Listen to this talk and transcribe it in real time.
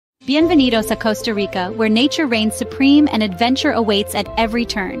Bienvenidos a Costa Rica, where nature reigns supreme and adventure awaits at every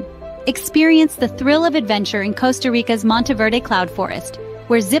turn. Experience the thrill of adventure in Costa Rica's Monteverde Cloud Forest,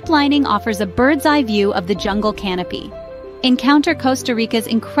 where ziplining offers a bird's-eye view of the jungle canopy. Encounter Costa Rica's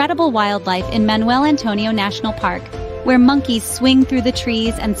incredible wildlife in Manuel Antonio National Park, where monkeys swing through the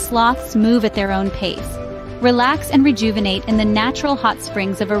trees and sloths move at their own pace. Relax and rejuvenate in the natural hot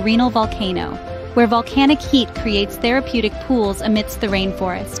springs of Arenal Volcano, where volcanic heat creates therapeutic pools amidst the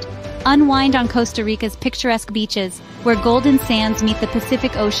rainforest. Unwind on Costa Rica's picturesque beaches, where golden sands meet the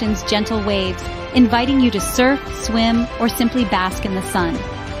Pacific Ocean's gentle waves, inviting you to surf, swim, or simply bask in the sun.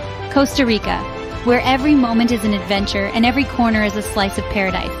 Costa Rica, where every moment is an adventure and every corner is a slice of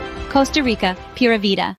paradise. Costa Rica, pura vida.